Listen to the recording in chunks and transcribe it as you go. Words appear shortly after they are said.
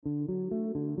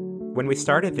When we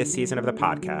started this season of the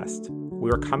podcast,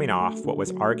 we were coming off what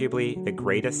was arguably the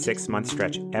greatest 6-month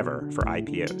stretch ever for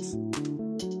IPOs.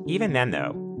 Even then,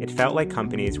 though, it felt like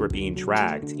companies were being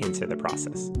dragged into the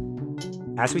process.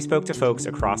 As we spoke to folks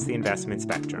across the investment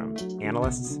spectrum,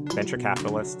 analysts, venture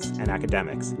capitalists, and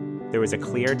academics, there was a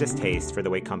clear distaste for the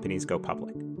way companies go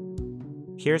public.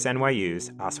 Here's NYU's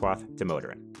Aswath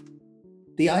Damodaran.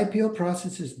 The IPO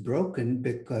process is broken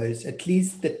because at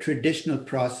least the traditional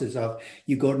process of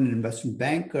you go to an investment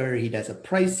banker, he does a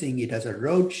pricing, he does a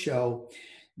roadshow,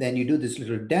 then you do this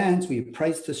little dance where you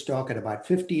price the stock at about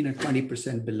 15 or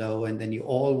 20% below, and then you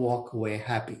all walk away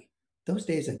happy. Those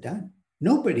days are done.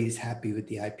 Nobody's happy with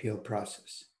the IPO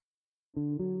process.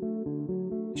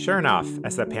 Sure enough,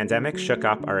 as the pandemic shook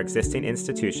up our existing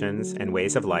institutions and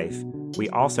ways of life, we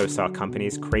also saw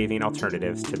companies craving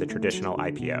alternatives to the traditional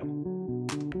IPO.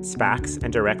 SPACs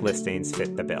and direct listings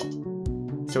fit the bill.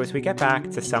 So as we get back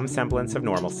to some semblance of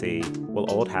normalcy,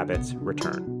 will old habits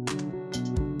return?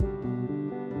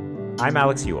 I'm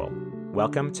Alex Ewell.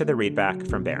 Welcome to the Readback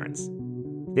from Barron's.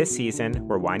 This season,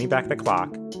 we're winding back the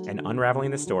clock and unraveling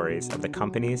the stories of the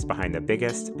companies behind the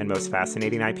biggest and most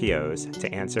fascinating IPOs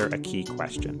to answer a key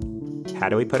question. How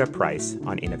do we put a price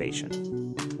on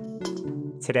innovation?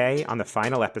 Today, on the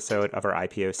final episode of our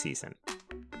IPO season,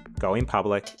 going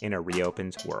public in a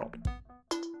reopened world.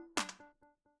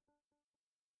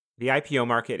 The IPO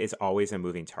market is always a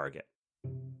moving target.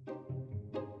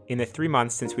 In the 3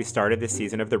 months since we started this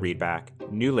season of the Readback,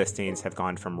 new listings have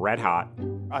gone from red hot.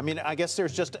 I guess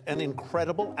there's just an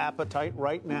incredible appetite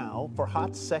right now for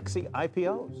hot, sexy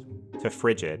IPOs. To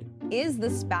frigid. Is the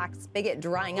SPAC spigot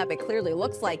drying up? It clearly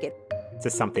looks like it.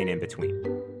 To something in between.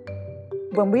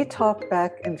 When we talked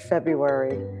back in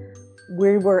February,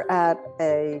 we were at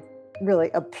a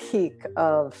peak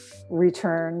of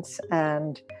returns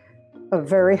and a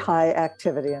very high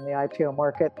activity in the IPO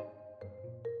market.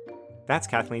 That's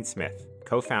Kathleen Smith,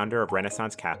 co-founder of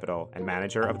Renaissance Capital and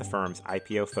manager of the firm's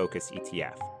IPO Focus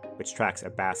ETF, which tracks a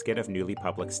basket of newly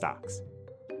public stocks.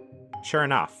 Sure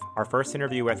enough, our first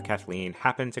interview with Kathleen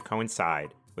happened to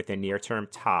coincide with a near-term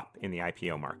top in the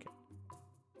IPO market.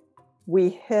 We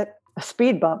hit a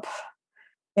speed bump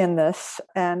in this,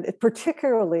 and it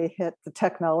particularly hit the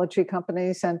technology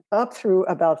companies. And up through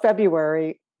about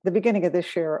February, the beginning of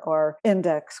this year, our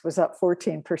index was up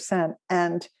 14%.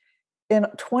 And in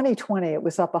 2020, it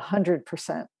was up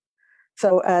 100%.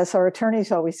 So as our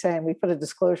attorneys always say, and we put a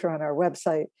disclosure on our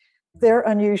website, they're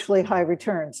unusually high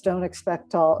returns. Don't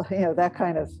expect all, that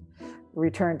kind of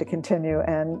return to continue.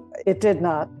 And it did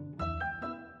not.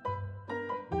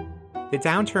 The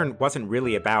downturn wasn't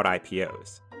really about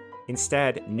IPOs.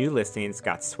 Instead, new listings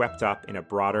got swept up in a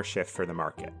broader shift for the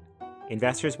market.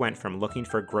 Investors went from looking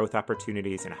for growth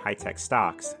opportunities in high-tech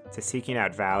stocks to seeking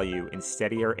out value in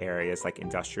steadier areas like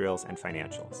industrials and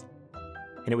financials.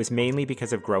 And it was mainly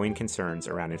because of growing concerns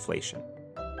around inflation.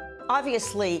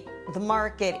 Obviously, the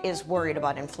market is worried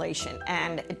about inflation,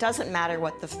 and it doesn't matter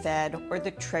what the Fed or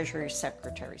the Treasury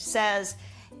Secretary says.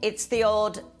 It's the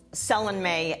old sell in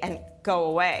May and go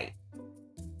away.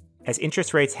 As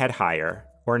interest rates head higher,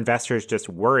 or investors just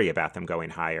worry about them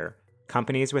going higher,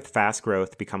 companies with fast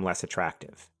growth become less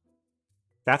attractive.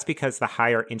 That's because the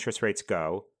higher interest rates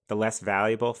go, the less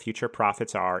valuable future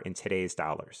profits are in today's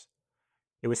dollars.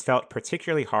 It was felt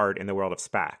particularly hard in the world of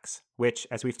SPACs, which,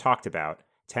 as we've talked about,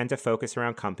 tend to focus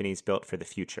around companies built for the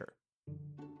future.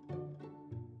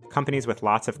 Companies with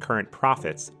lots of current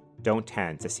profits don't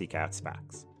tend to seek out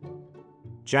SPACs.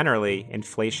 Generally,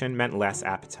 inflation meant less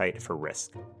appetite for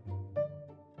risk.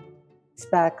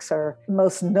 SPACs are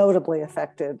most notably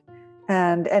affected,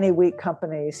 and any weak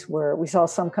companies we saw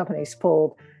some companies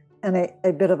pulled and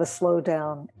a bit of a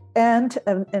slowdown. And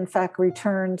in fact,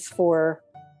 returns for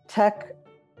tech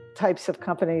types of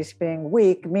companies being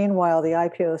weak. Meanwhile, the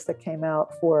IPOs that came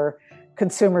out for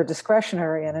consumer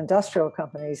discretionary and industrial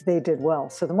companies, they did well.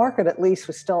 So the market at least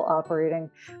was still operating,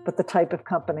 but the type of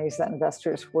companies that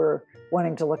investors were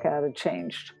wanting to look at had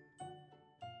changed.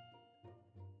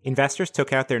 Investors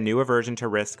took out their new aversion to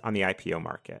risk on the IPO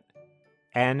market.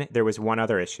 And there was one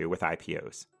other issue with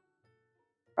IPOs.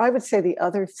 I would say the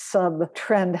other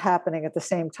sub-trend happening at the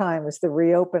same time was the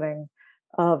reopening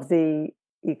of the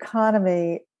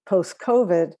economy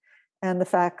post-COVID and the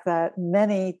fact that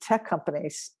many tech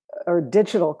companies or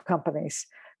digital companies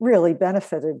really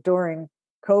benefited during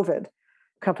COVID.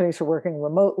 Companies were working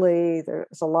remotely.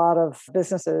 There's a lot of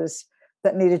businesses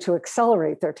that needed to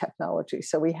accelerate their technology.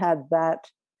 So we had that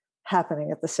happening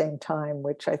at the same time,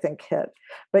 which I think hit.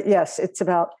 But yes, it's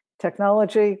about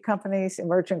technology companies,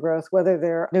 emerging growth, whether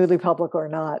they're newly public or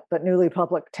not, but newly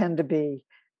public tend to be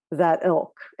that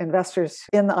ilk. Investors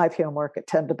in the IPO market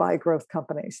tend to buy growth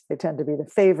companies. They tend to be the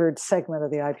favored segment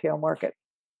of the IPO market.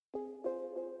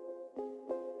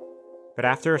 But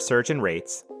after a surge in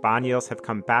rates, bond yields have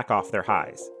come back off their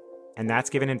highs, and that's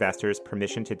given investors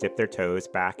permission to dip their toes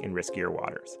back in riskier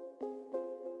waters.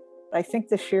 I think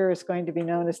this year is going to be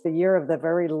known as the year of the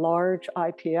very large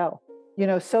IPO.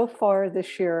 So far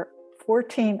this year,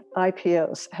 14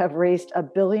 IPOs have raised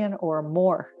 $1 billion or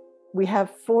more. We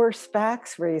have 4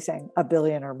 SPACs raising $1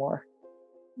 billion or more.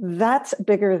 That's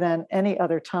bigger than any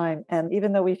other time. And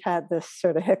even though we've had this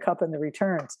sort of hiccup in the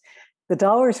returns, the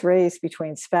dollars raised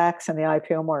between SPACs and the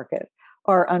IPO market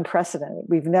are unprecedented.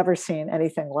 We've never seen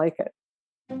anything like it.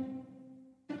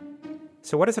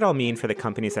 So what does it all mean for the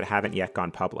companies that haven't yet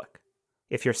gone public?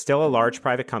 If you're still a large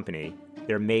private company,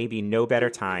 there may be no better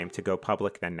time to go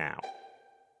public than now.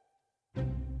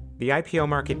 The IPO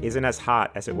market isn't as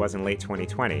hot as it was in late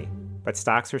 2020, but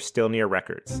stocks are still near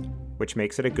records, which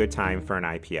makes it a good time for an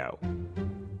IPO.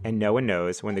 And no one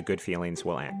knows when the good feelings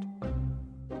will end.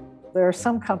 There are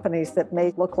some companies that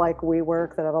may look like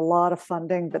WeWork that have a lot of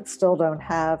funding but still don't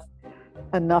have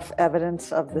enough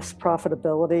evidence of this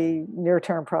profitability,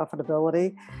 near-term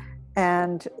profitability.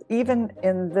 And even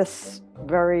in this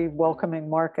very welcoming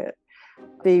market,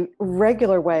 the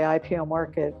regular way IPO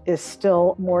market is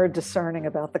still more discerning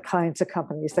about the kinds of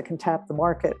companies that can tap the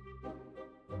market.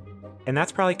 And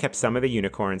that's probably kept some of the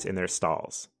unicorns in their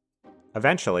stalls.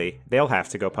 Eventually, they'll have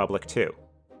to go public too.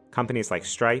 Companies like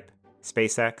Stripe,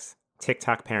 SpaceX,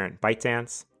 TikTok parent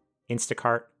ByteDance,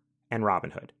 Instacart, and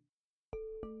Robinhood.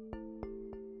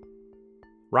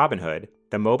 Robinhood,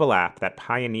 the mobile app that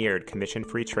pioneered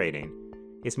commission-free trading,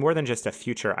 is more than just a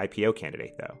future IPO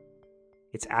candidate, though.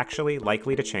 It's actually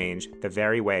likely to change the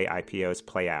very way IPOs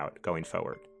play out going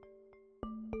forward.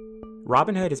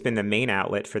 Robinhood has been the main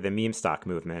outlet for the meme stock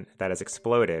movement that has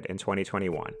exploded in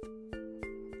 2021.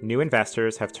 New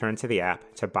investors have turned to the app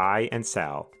to buy and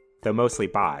sell, though mostly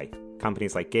buy,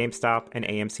 companies like GameStop and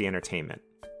AMC Entertainment.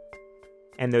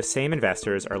 And those same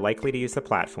investors are likely to use the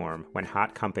platform when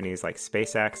hot companies like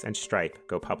SpaceX and Stripe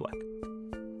go public.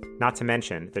 Not to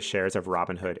mention the shares of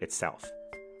Robinhood itself.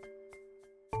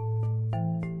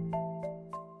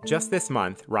 Just this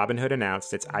month, Robinhood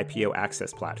announced its IPO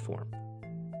access platform.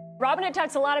 Robinhood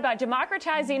talks a lot about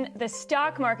democratizing the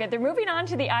stock market. They're moving on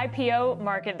to the IPO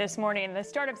market this morning. The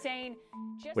startup saying...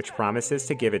 which promises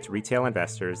to give its retail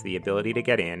investors the ability to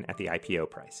get in at the IPO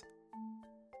price.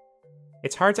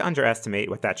 It's hard to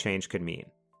underestimate what that change could mean.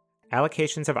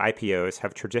 Allocations of IPOs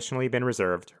have traditionally been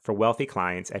reserved for wealthy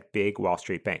clients at big Wall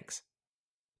Street banks.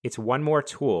 It's one more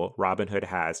tool Robinhood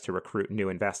has to recruit new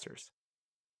investors.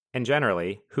 And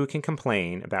generally, who can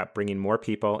complain about bringing more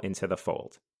people into the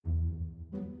fold?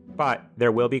 But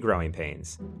there will be growing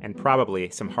pains, and probably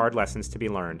some hard lessons to be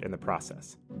learned in the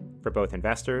process, for both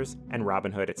investors and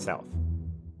Robinhood itself.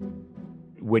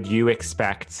 Would you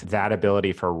expect that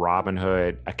ability for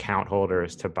Robinhood account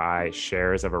holders to buy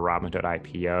shares of a Robinhood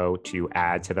IPO to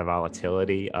add to the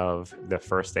volatility of the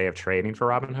first day of trading for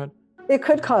Robinhood? It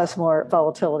could cause more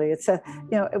volatility. It's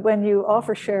when you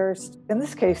offer shares, in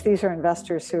this case, these are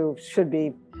investors who should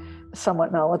be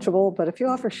somewhat knowledgeable, but if you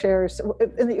offer shares,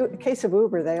 in the case of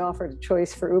Uber, they offered a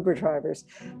choice for Uber drivers.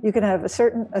 You can have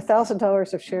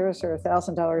 $1,000 of shares or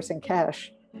 $1,000 in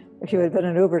cash if you had been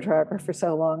an Uber driver for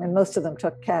so long, and most of them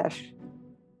took cash.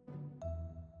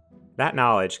 That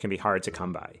knowledge can be hard to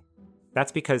come by.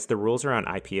 That's because the rules around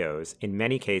IPOs in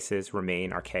many cases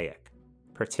remain archaic,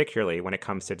 particularly when it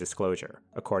comes to disclosure,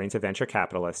 according to venture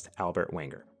capitalist Albert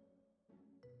Wenger.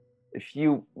 If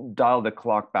you dial the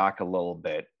clock back a little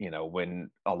bit, when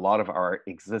a lot of our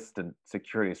existent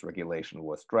securities regulation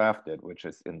was drafted, which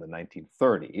is in the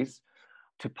 1930s,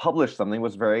 to publish something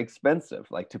was very expensive.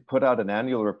 Like to put out an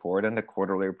annual report and a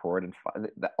quarterly report, and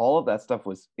all of that stuff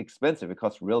was expensive. It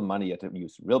cost real money. You had to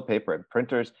use real paper and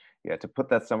printers. You had to put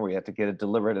that somewhere. You had to get it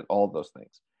delivered and all of those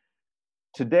things.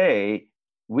 Today,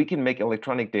 we can make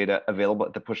electronic data available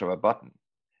at the push of a button.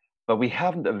 But we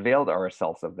haven't availed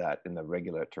ourselves of that in the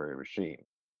regulatory regime.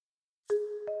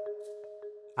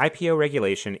 IPO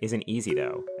regulation isn't easy,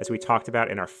 though, as we talked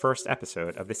about in our first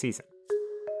episode of the season.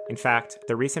 In fact,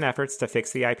 the recent efforts to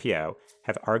fix the IPO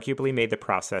have arguably made the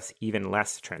process even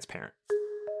less transparent.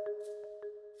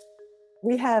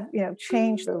 We have,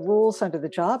 changed the rules under the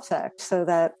Jobs Act so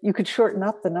that you could shorten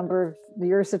up the number of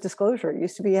years of disclosure. It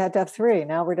used to be you had to have 3,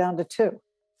 now we're down to 2.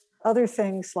 Other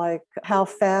things like how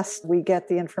fast we get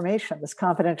the information, this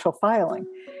confidential filing.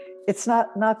 It's not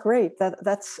great.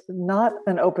 That's not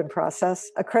an open process.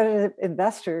 Accredited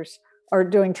investors are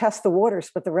doing test the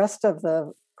waters, but the rest of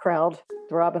the crowd,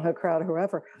 the Robinhood crowd,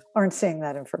 whoever, aren't seeing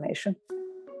that information.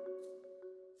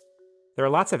 There are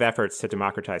lots of efforts to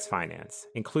democratize finance,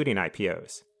 including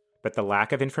IPOs, but the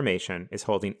lack of information is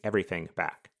holding everything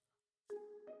back.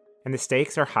 And the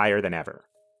stakes are higher than ever,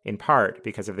 in part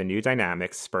because of the new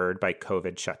dynamics spurred by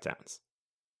COVID shutdowns.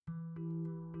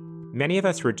 Many of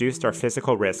us reduced our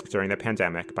physical risk during the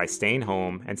pandemic by staying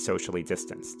home and socially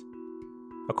distanced.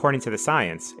 According to the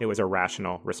science, it was a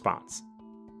rational response.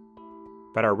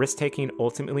 But our risk-taking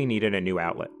ultimately needed a new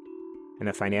outlet, and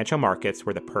the financial markets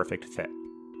were the perfect fit.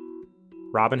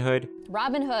 Robinhood.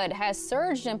 Robinhood has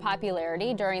surged in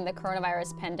popularity during the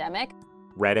coronavirus pandemic.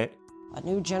 Reddit. A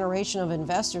new generation of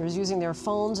investors using their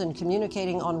phones and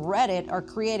communicating on Reddit are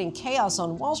creating chaos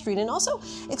on Wall Street and also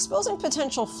exposing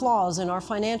potential flaws in our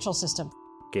financial system.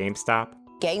 GameStop.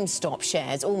 GameStop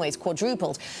shares almost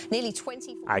quadrupled, nearly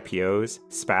 20. IPOs,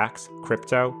 SPACs,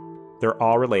 crypto, they're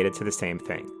all related to the same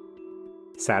thing: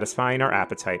 satisfying our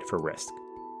appetite for risk.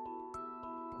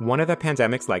 One of the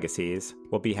pandemic's legacies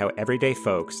will be how everyday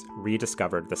folks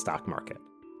rediscovered the stock market,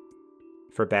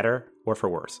 for better or for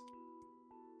worse.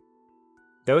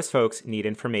 Those folks need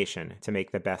information to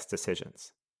make the best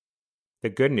decisions.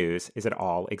 The good news is it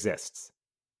all exists,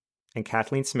 and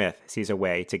Kathleen Smith sees a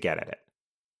way to get at it.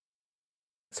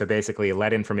 So basically,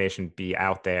 let information be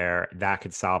out there. That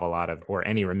could solve a lot of, or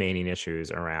any remaining issues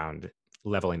around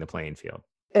leveling the playing field.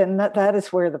 And that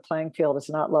is where the playing field is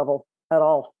not level at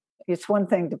all. It's one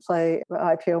thing to play the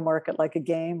IPO market like a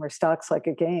game or stocks like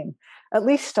a game. At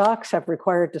least stocks have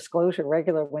required disclosure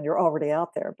regular when you're already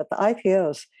out there. But the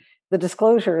IPOs, the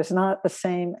disclosure is not the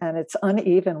same, and it's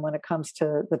uneven when it comes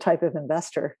to the type of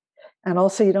investor. And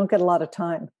also, you don't get a lot of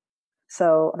time.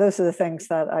 So those are the things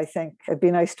that I think it'd be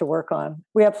nice to work on.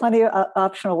 We have plenty of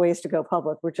optional ways to go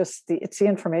public. It's the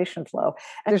information flow.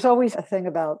 And there's always a thing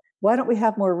about, why don't we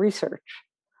have more research?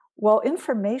 Well,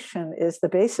 information is the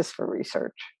basis for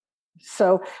research.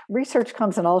 So research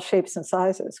comes in all shapes and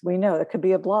sizes. We know it could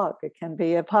be a blog, it can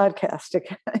be a podcast.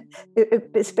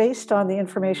 It's based on the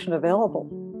information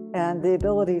available and the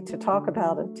ability to talk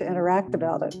about it, to interact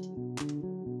about it.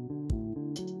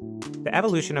 The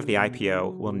evolution of the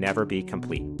IPO will never be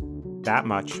complete. That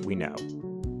much we know.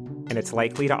 And it's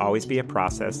likely to always be a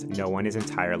process no one is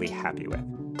entirely happy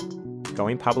with.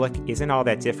 Going public isn't all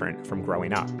that different from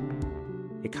growing up.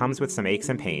 It comes with some aches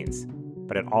and pains,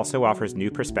 but it also offers new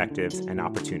perspectives and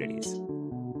opportunities.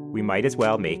 We might as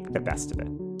well make the best of it.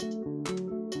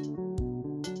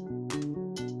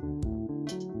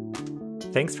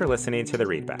 Thanks for listening to The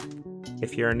Readback.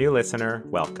 If you're a new listener,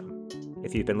 welcome.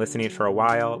 If you've been listening for a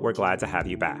while, we're glad to have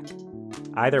you back.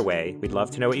 Either way, we'd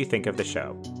love to know what you think of the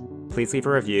show. Please leave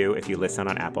a review if you listen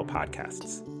on Apple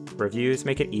Podcasts. Reviews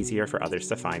make it easier for others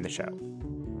to find the show.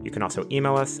 You can also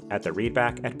email us at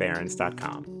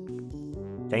thereadback@barrons.com.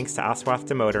 Thanks to Aswath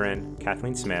Damodaran,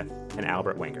 Kathleen Smith, and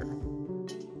Albert Wenger.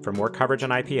 For more coverage on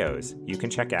IPOs, you can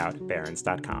check out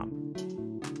barrons.com.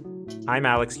 I'm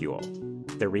Alex Ewell.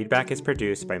 The Readback is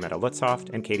produced by Meta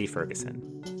Lutzoft and Katie Ferguson.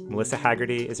 Melissa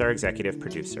Haggerty is our executive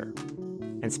producer.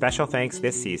 And special thanks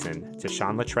this season to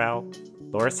Sean Luttrell,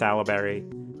 Laura Salaberry,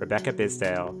 Rebecca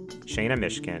Bisdale, Shayna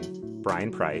Mishkin,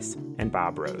 Brian Price, and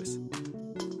Bob Rose.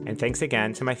 And thanks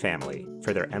again to my family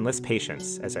for their endless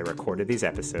patience as I recorded these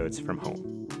episodes from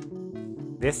home.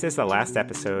 This is the last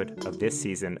episode of this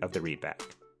season of The Readback.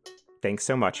 Thanks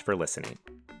so much for listening.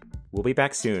 We'll be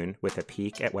back soon with a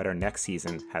peek at what our next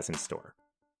season has in store.